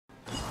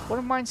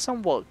Wouldn't mind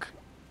some work.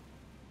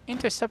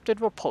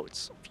 Intercepted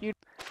reports. Few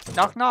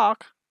knock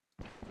knock.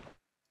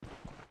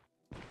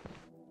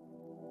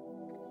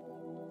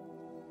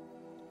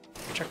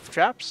 Check for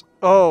traps.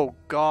 Oh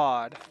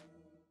god.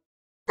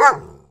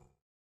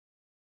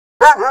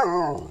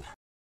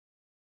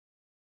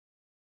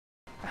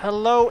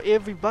 Hello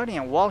everybody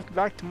and welcome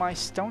back to my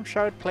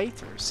Stoneshard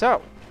playthrough.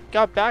 So,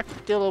 got back,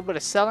 did a little bit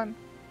of selling.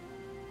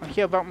 I'm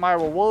here about my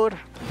reward.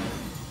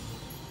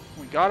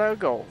 We got our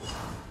goal.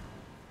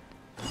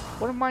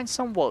 Wouldn't mind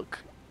some work.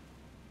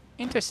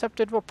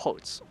 Intercepted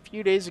reports. A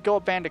few days ago, a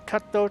band of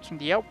cutthroats from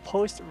the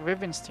outpost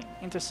Rivenstein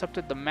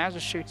intercepted the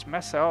magistrate's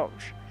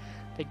message.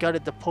 They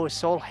gutted the poor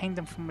soul, hanged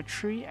him from a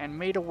tree, and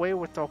made away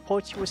with the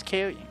reports he was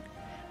carrying.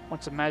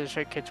 Once the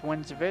magistrate gets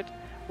wind of it,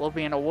 we'll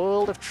be in a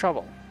world of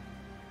trouble.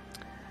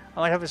 I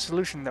might have a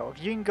solution though.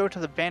 If you can go to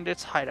the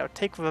bandits' hideout,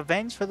 take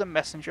revenge for the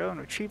messenger, and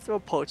retrieve the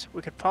reports,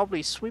 we could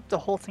probably sweep the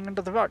whole thing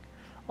under the rug.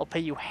 I'll pay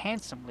you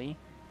handsomely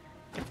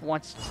if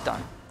once it's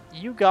done.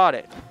 You got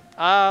it.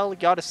 All I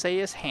gotta say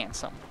is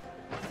handsome.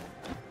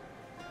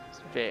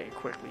 It's very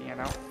quickly, you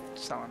know.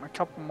 Selling a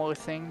couple more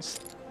things.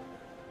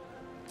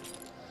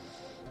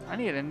 I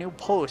need a new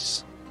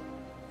post.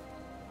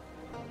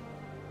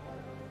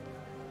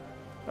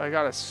 I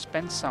gotta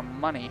spend some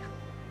money.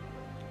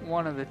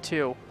 One of the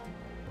two.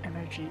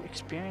 Energy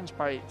experience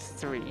by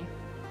 3.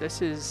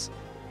 This is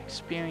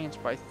experience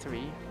by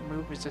 3.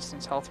 Move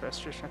resistance, health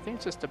restoration. I think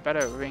it's just a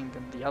better ring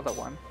than the other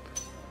one.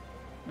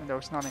 Even though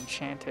it's not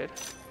enchanted.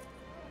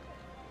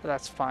 But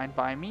that's fine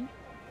by me.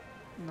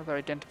 Another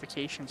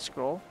identification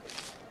scroll.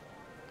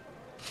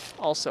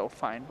 Also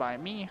fine by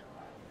me.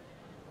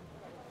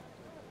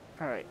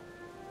 Alright.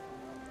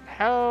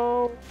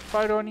 How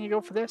far do I need to go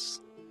for this?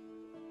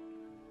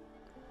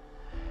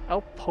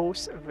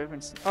 Outpost of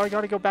Rivenstein. Oh, I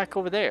gotta go back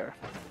over there.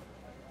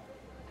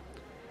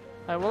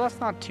 Well, that's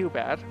not too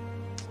bad.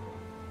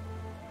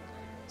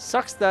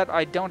 Sucks that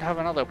I don't have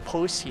another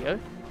post here.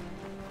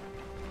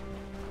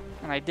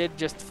 And I did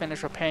just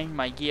finish repairing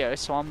my gear,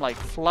 so I'm like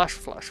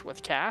flush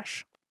with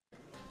cash.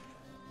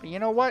 But you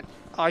know what?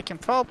 I can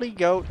probably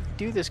go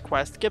do this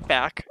quest, get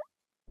back,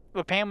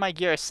 repair my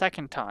gear a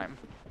second time.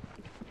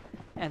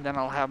 And then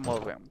I'll have more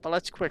room. But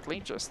let's quickly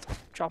just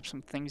drop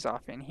some things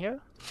off in here.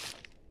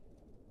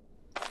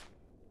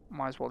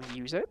 Might as well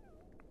use it.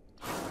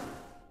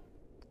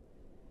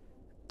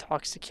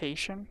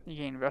 Intoxication, you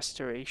gain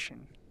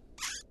restoration.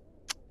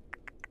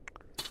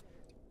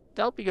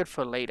 That'll be good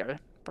for later,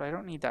 but I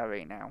don't need that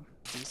right now.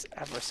 Please,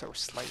 ever so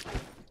slightly.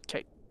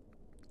 Okay.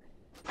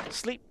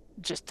 Sleep.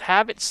 Just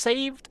have it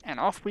saved,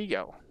 and off we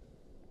go.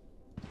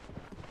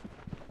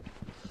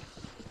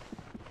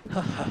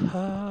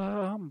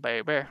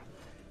 Baby.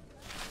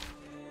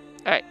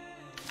 Alright.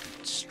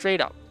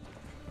 Straight up.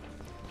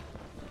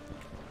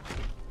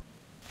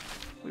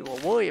 We will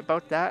worry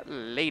about that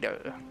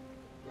later.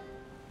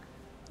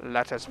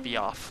 Let us be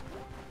off.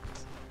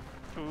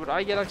 Would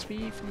I get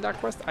XP from that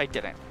quest? I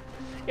didn't.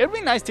 It would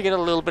be nice to get a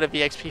little bit of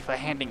EXP for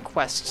handing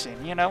quests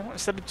in, you know?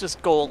 Instead of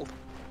just gold.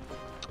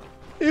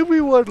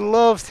 Everyone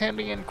loves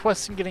handing in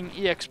quests and getting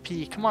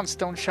EXP. Come on,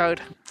 Stoneshard.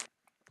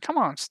 Come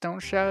on,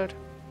 Stoneshard.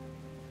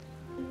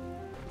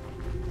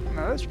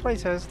 Now this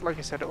place has, like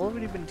I said,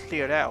 already been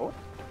cleared out.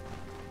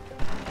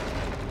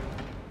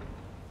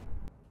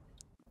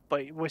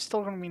 But we're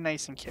still going to be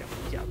nice and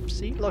careful. Yeah,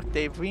 see? Look,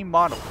 they've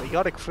remodeled. They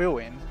got a crew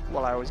in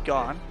while I was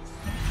gone.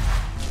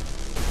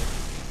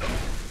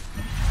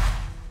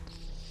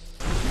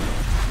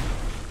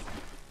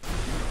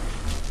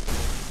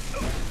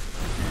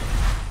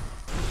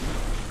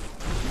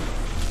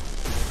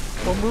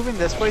 We're moving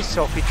this way,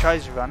 so if he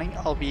tries running,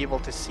 I'll be able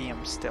to see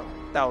him still.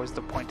 That was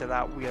the point of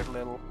that weird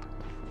little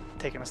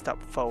taking a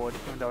step forward,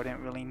 even though I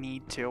didn't really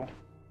need to.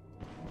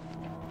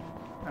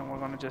 And we're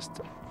going to just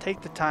take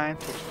the time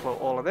to explore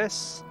all of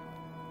this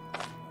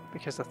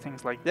because of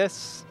things like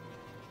this.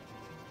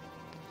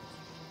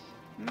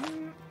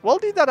 We'll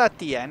do that at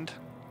the end,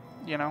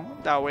 you know,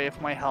 that way if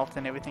my health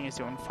and everything is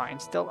doing fine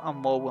still, I'm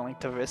more willing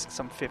to risk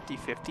some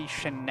 50-50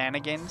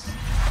 shenanigans.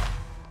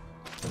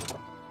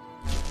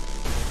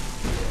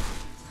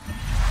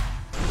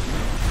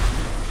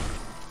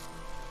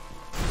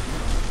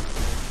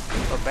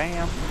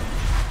 Bam.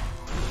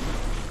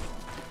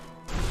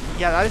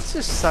 Yeah, that is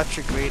just such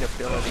a great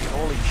ability.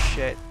 Holy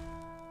shit.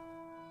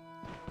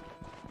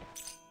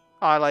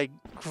 I like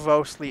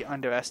grossly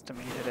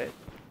underestimated it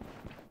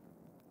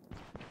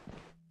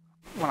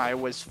when I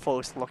was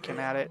first looking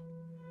at it.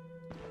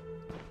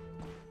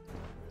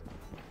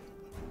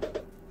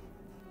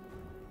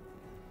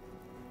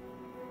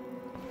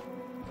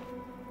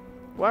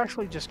 We're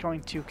actually just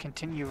going to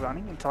continue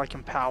running until I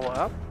can power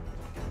up.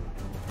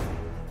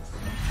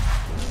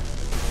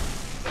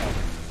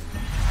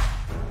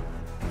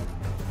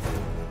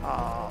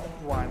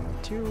 1,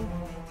 2.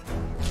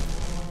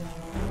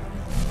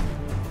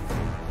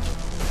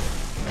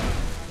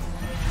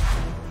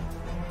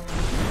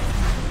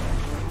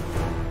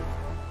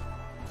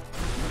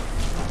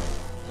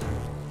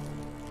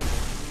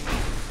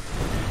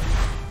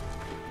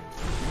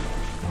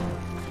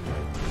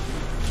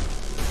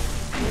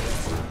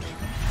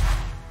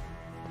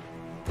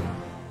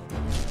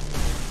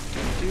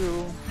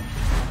 do.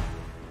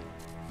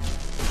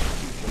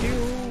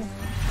 Do.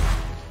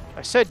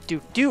 I said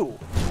do.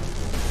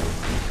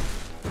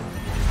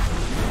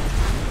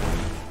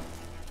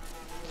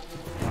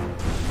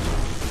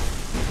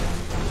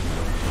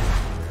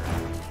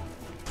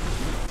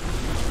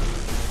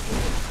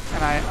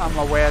 And I'm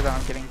aware that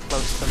I'm getting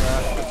close to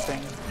the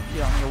thing.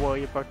 You don't need to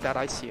worry about that,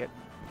 I see it.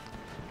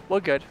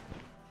 We're good.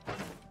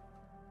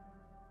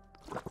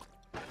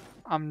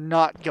 I'm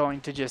not going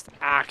to just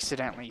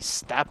accidentally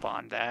step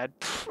on that.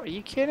 Pfft, are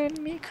you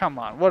kidding me? Come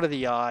on, what are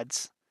the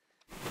odds?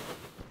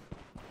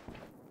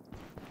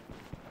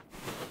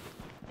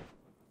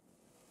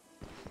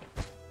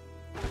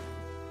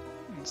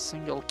 And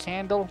single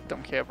candle,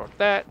 don't care about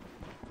that.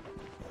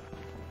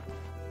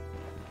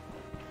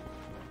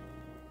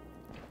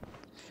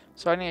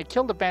 So I need to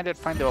kill the bandit,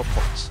 find the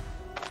reports.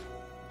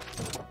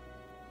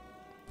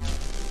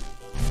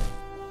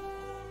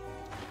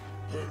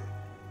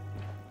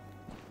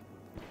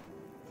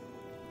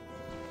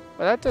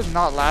 But that does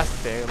not last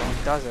very long,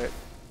 does it?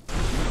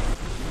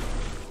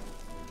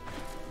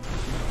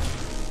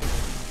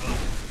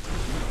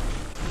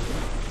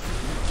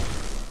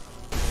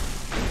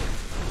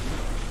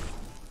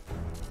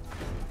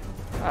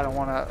 I don't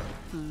want to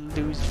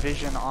lose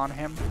vision on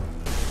him.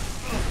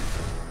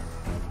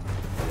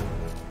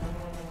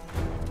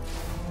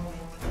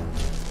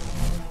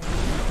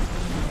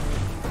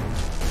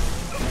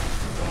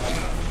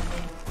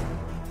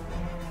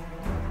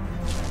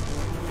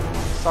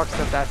 Sucks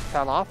that that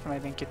fell off and I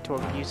didn't get to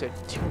abuse it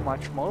too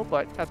much more,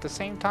 but at the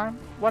same time,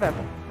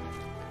 whatever.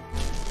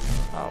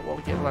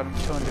 We'll let him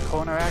turn the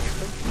corner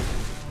actually.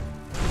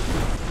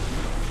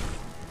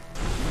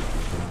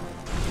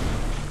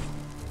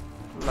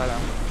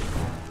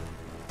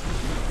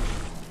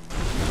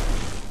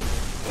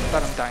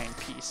 Let him die in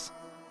peace.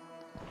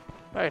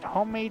 Alright,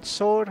 homemade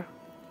sword,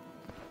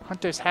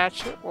 hunter's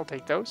hatchet, we'll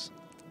take those.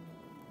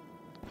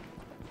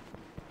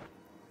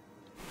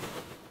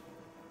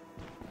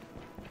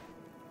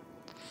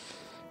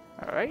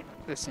 Alright,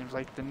 this seems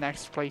like the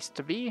next place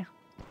to be.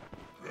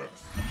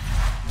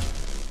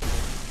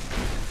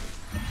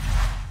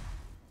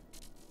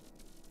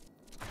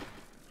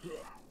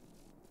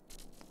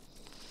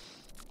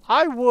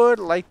 I would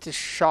like to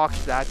shock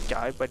that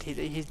guy, but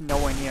he's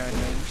nowhere near our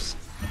names.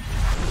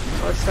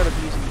 So let's start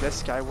abusing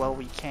this guy while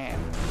we can.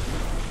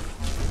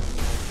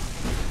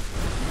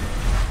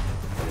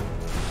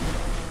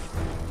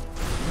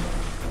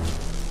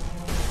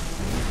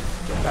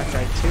 Get that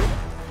guy too.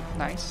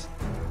 Nice.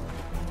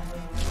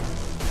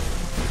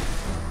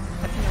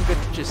 I think I'm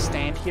good to just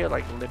stand here,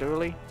 like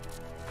literally.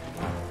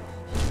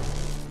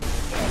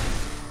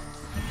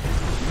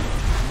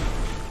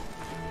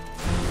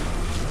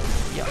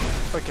 Yeah,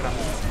 look at him.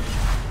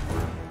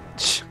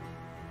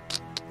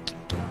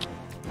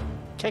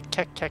 Kick.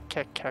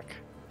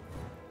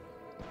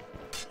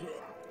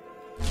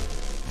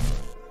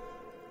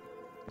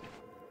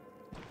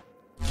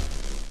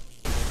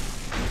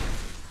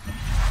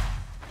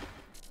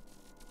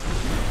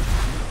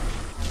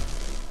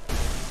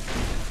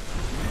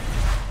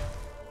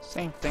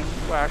 Same thing,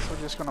 we're actually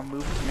just gonna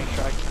move to make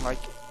sure I can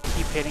like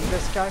keep hitting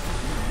this guy.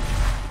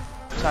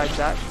 Besides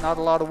that, not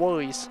a lot of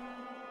worries.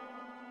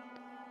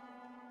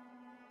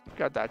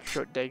 Got that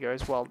short dagger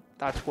as well.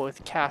 That's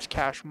worth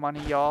cash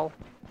money, y'all.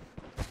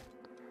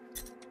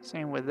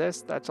 Same with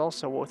this, that's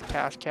also worth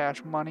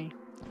cash money.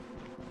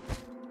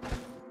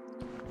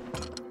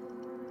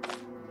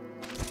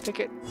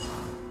 Take it.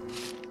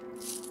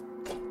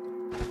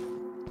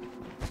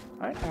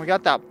 Alright, and we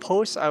got that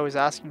post I was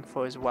asking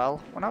for as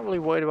well. We're not really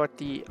worried about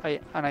the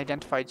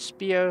unidentified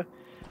spear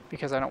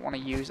because I don't want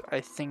to use a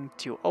thing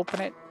to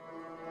open it.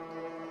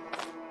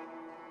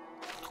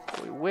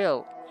 We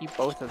will eat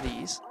both of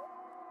these.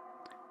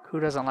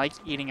 Who doesn't like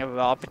eating a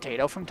raw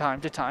potato from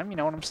time to time? You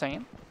know what I'm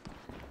saying?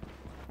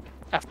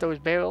 After those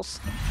barrels.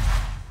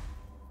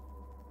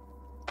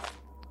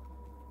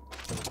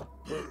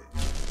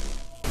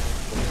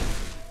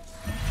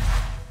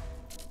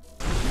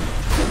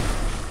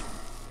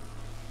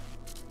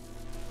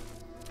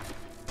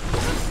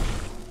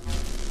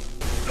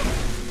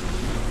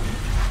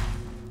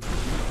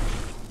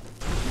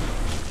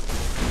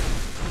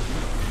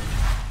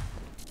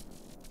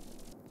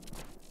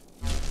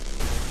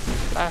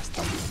 Blast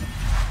them.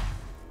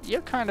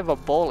 You're kind of a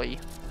bully.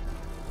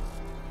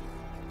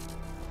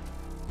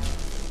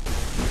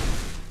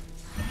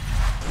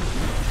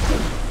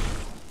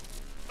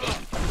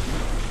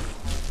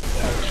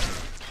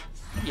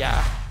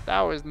 Yeah,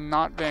 that was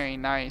not very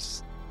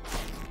nice.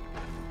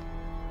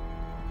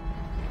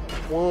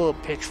 Whoa,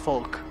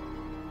 pitchfork.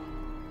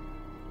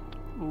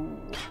 Ooh.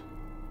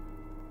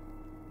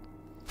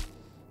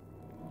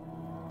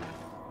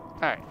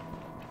 Alright.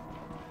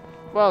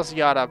 What else you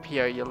got up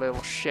here, you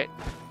little shit?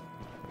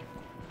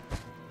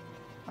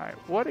 Alright,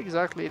 what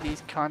exactly are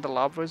these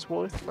candelabras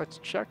worth? Let's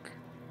check.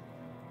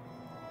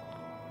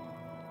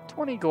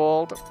 20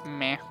 gold,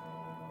 meh.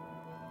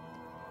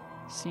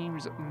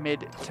 Seems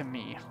mid to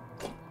me.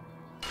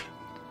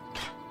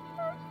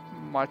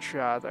 Much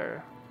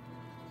rather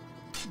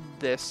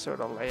this sort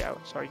of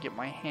layout. So I get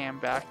my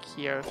hand back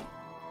here.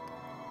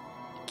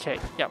 Okay,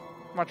 yep,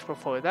 much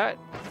prefer that.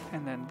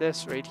 And then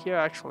this right here,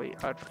 actually,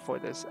 I'd prefer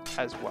this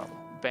as well.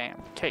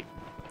 Bam. Okay.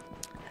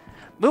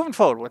 Moving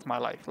forward with my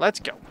life. Let's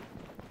go.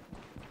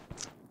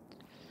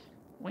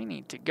 We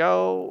need to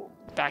go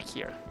back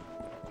here.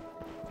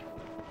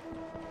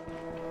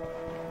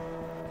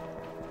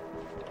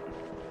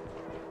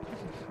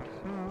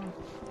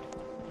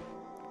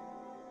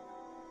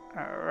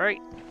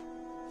 Alright.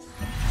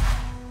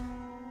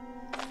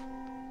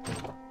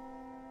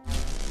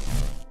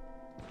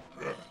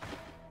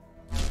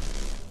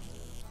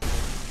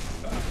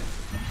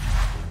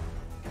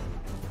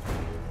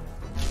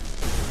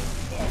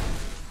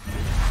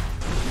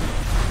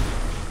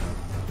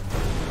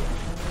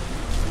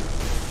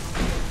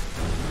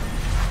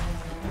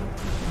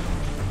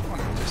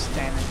 Just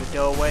stand in the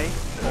doorway,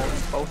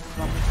 holding both of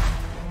them.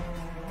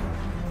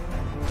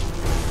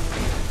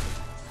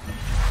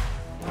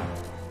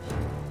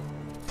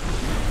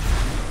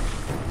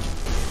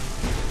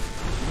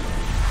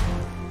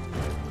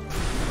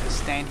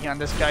 Stand here on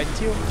this guy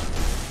too.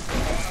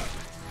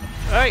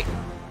 Alright.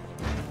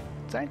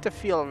 Starting to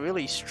feel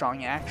really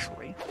strong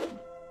actually.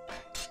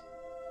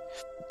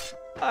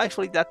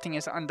 Actually, that thing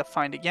is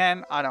undefined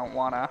again. I don't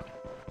wanna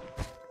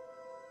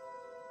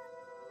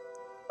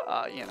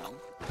you know,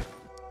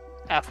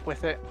 F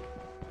with it.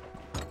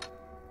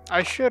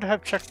 I should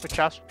have checked for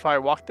traps before I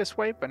walked this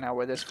way, but now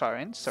we're this far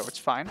in, so it's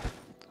fine.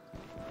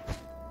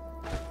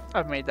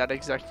 I've made that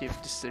executive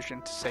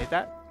decision to say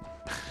that.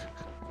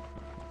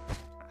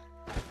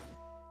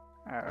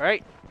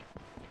 Alright.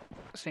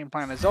 Same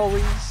plan as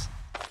always.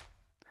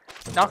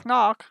 Knock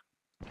knock.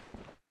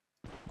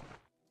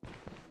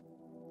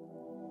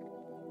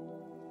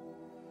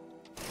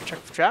 Check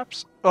for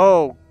traps.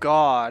 Oh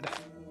god.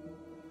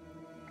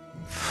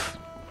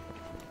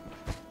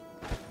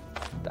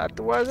 That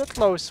was a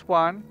close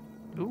one.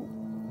 Ooh.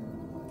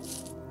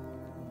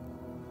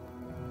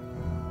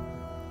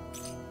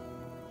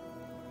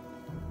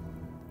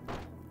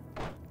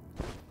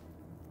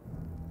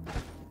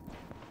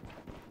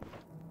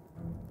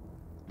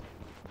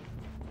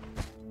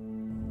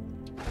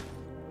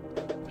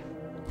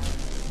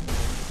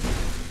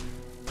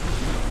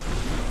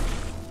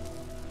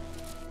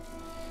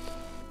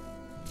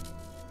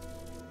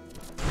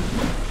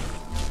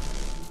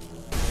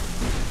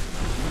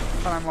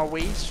 I'm a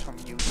ways from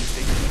you, you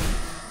big meanie.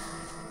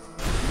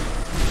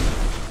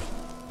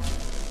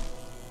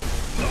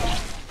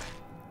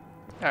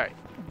 Alright,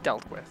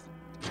 dealt with.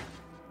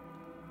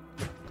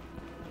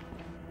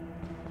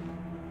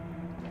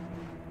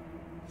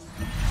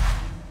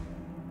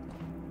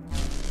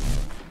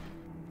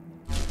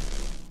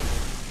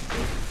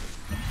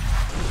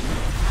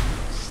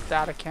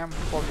 Static him,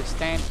 we'll just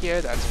stand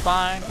here, that's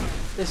fine.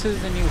 This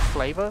is the new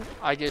flavor.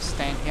 I just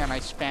stand here and I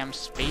spam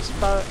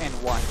spacebar and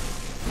 1.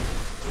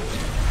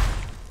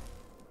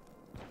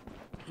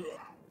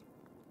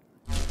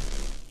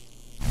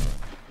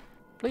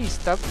 Please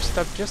step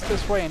just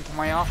this way into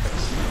my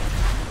office.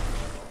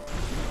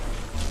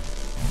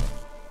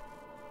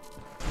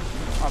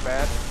 My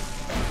bad.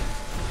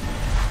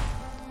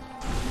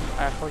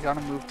 I actually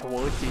gotta move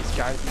towards these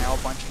guys now a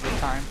bunch of the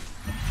time.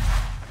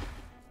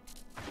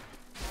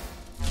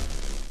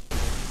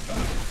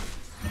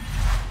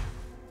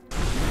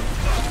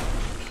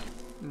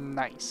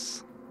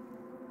 Nice.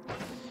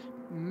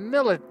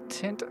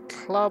 Militant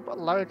club,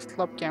 large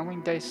club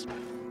gambling dice.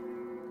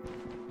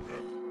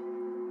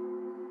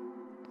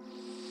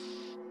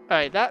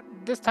 Alright,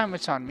 this time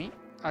it's on me.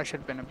 I should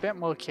have been a bit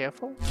more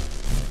careful.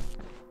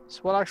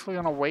 So we're actually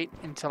gonna wait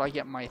until I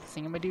get my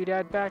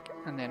thingamadoodad back,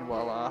 and then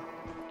we'll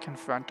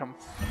confront him.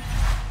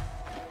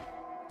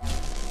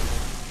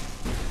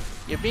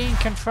 You're being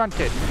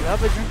confronted. You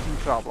have a drinking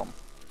problem.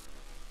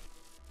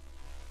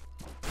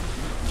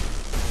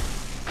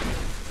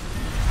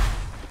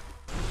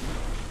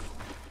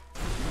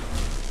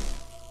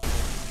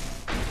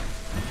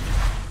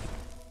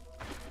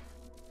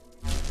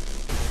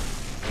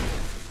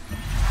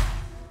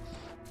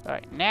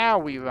 Alright, now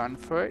we run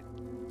for it.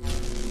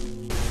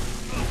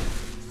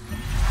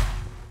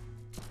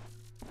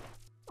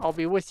 I'll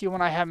be with you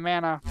when I have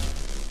mana.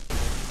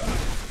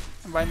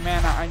 And by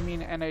mana, I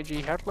mean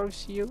energy. How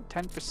close to you?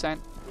 10%.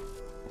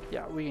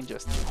 Yeah, we can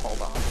just hold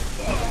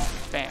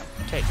off. Bam.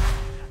 Okay.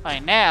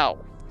 Alright, now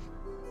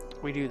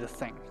we do the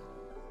thing.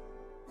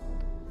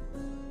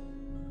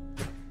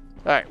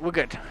 Alright, we're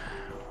good.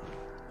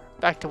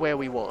 Back to where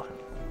we were.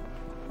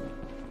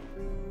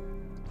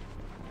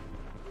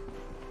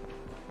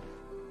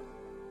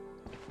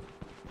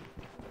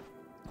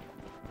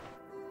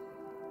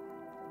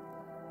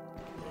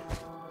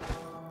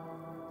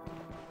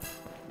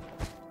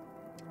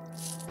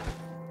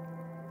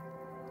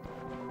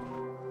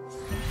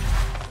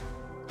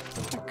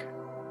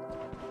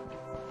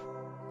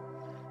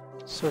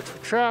 Search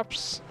for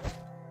traps.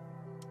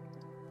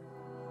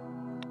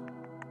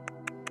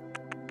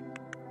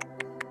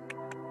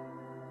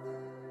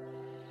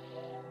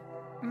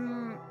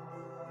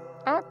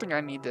 I don't think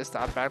I need this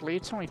that badly.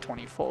 It's only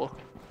 24.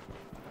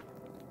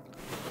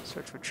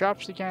 Search for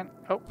traps again.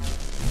 Oh.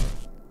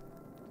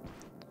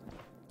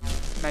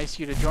 Nice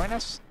you to join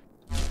us.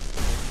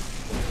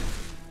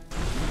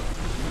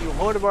 You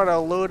heard about a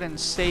load and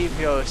save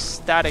your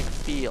static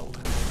field.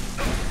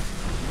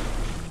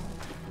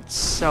 It's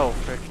so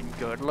freaking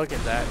good. Look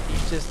at that.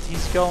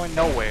 He's going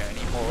nowhere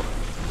anymore.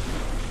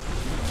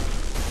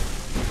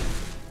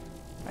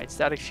 Alright,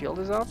 static shield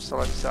is off, so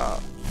let's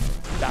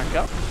back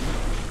up.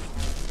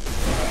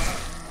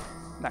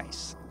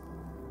 Nice.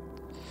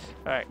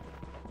 Alright.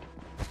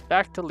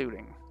 Back to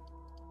looting.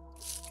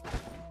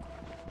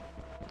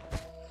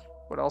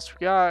 What else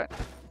we got?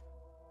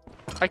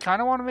 I kind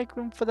of want to make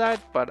room for that,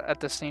 but at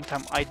the same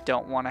time, I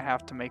don't want to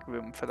have to make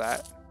room for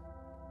that.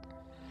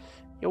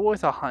 You're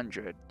worth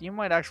 100. You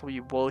might actually be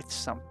worth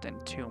something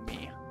to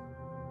me.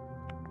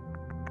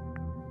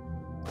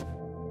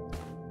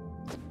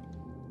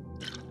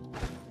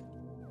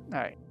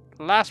 Alright,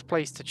 last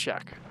place to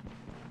check.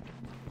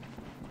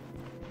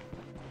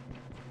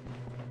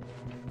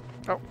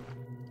 Oh.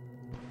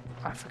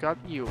 I forgot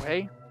you,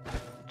 hey?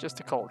 Just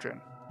a cauldron.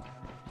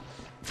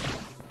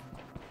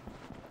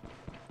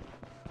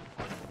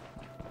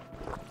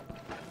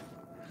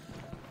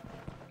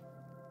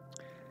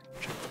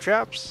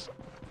 Traps,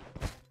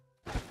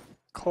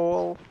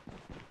 coal,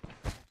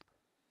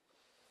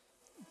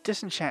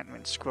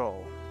 disenchantment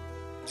scroll.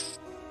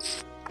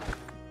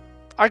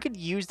 I could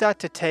use that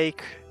to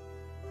take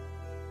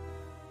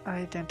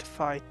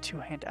identify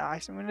two-hand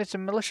axe. I mean, it's a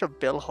militia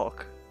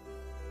billhook.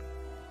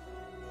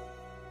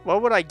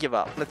 What would I give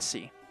up? Let's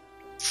see.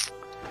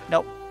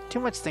 Nope, too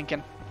much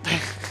thinking.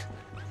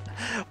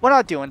 We're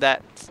not doing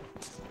that.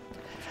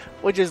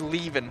 We're just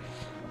leaving.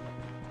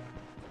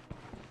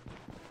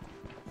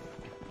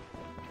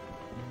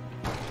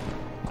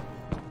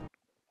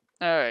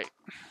 Alright,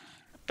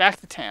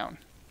 back to town.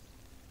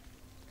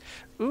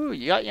 Ooh,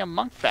 you got your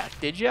monk back,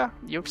 did ya?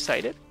 You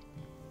excited?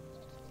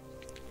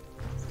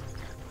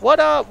 What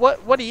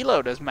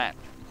elo does Matt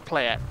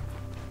play at?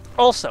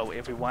 Also,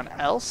 everyone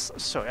else,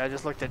 sorry, I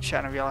just looked at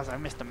chat and realized I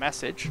missed a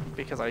message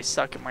because I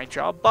suck at my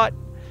job, but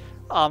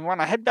we're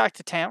gonna head back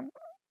to town,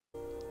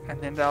 and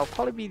then that'll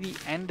probably be the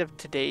end of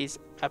today's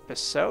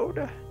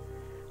episode.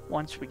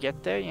 Once we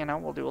get there, you know,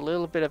 we'll do a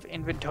little bit of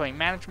inventory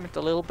management,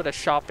 a little bit of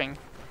shopping.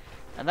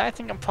 And then I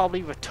think I'm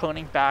probably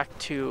returning back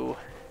to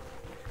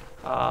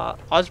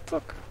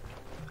Osbrook.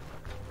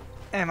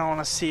 And I want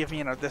to see if,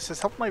 you know, this has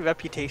helped my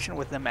reputation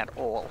with them at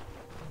all.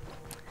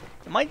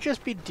 It might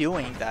just be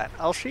doing that.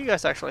 I'll show you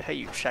guys actually how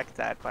you check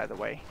that, by the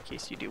way, in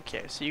case you do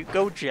care. So you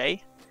go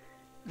J,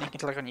 and you can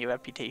click on your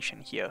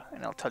reputation here,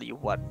 and it'll tell you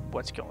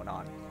what's going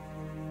on.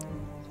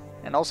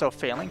 And also,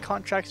 failing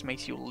contracts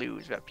makes you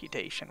lose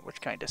reputation,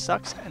 which kind of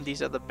sucks, and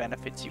these are the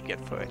benefits you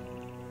get for it.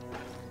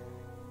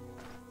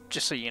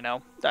 Just so you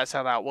know, that's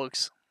how that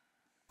works.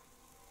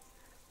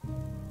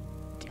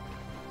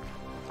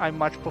 I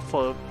much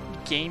prefer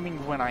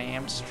gaming when I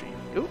am streaming.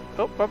 Ooh,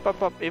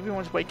 up.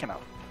 Everyone's waking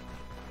up.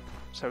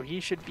 So he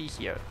should be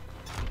here.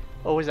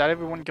 Oh, is that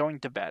everyone going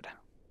to bed?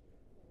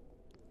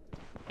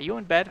 Are you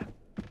in bed?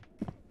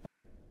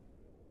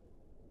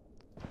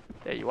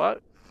 There you are.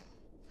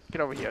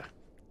 Get over here.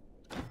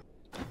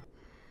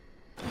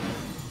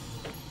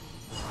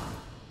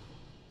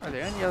 Are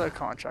there any other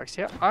contracts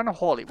here?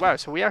 Unholy. Wow,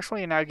 so we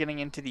actually are now getting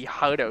into the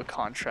harder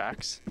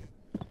contracts.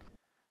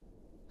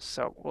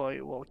 So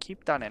we'll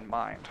keep that in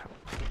mind.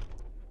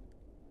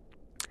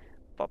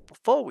 But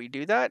before we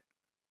do that,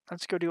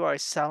 let's go do our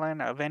selling,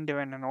 our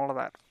vendoring, and all of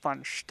that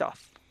fun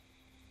stuff.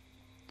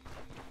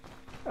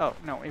 Oh,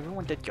 no,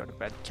 everyone did go to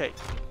bed. Okay.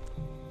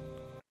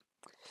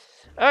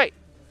 Alright,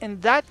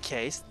 in that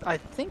case, I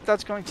think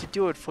that's going to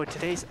do it for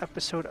today's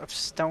episode of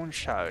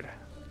Stoneshard.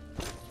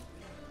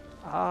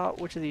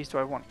 Which of these do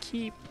I want to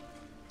keep?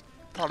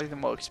 Probably the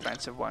more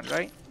expensive one,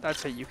 right?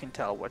 That's how you can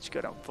tell what's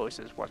good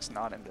versus what's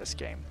not in this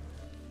game.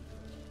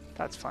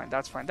 That's fine,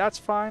 that's fine, that's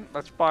fine.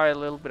 Let's buy a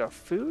little bit of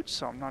food,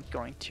 so I'm not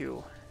going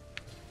to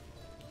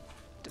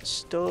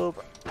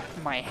disturb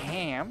my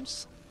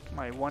hams.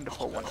 My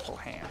wonderful, wonderful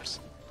hams.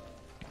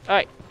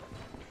 Alright.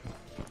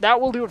 That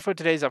will do it for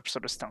today's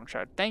episode of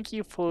Stoneshard. Thank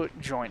you for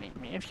joining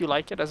me. If you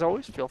like it, as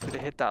always, feel free to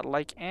hit that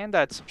like and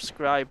that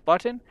subscribe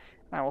button.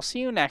 And I will see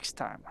you next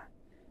time.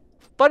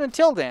 But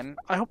until then,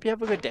 I hope you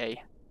have a good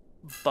day.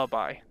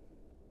 Bye-bye.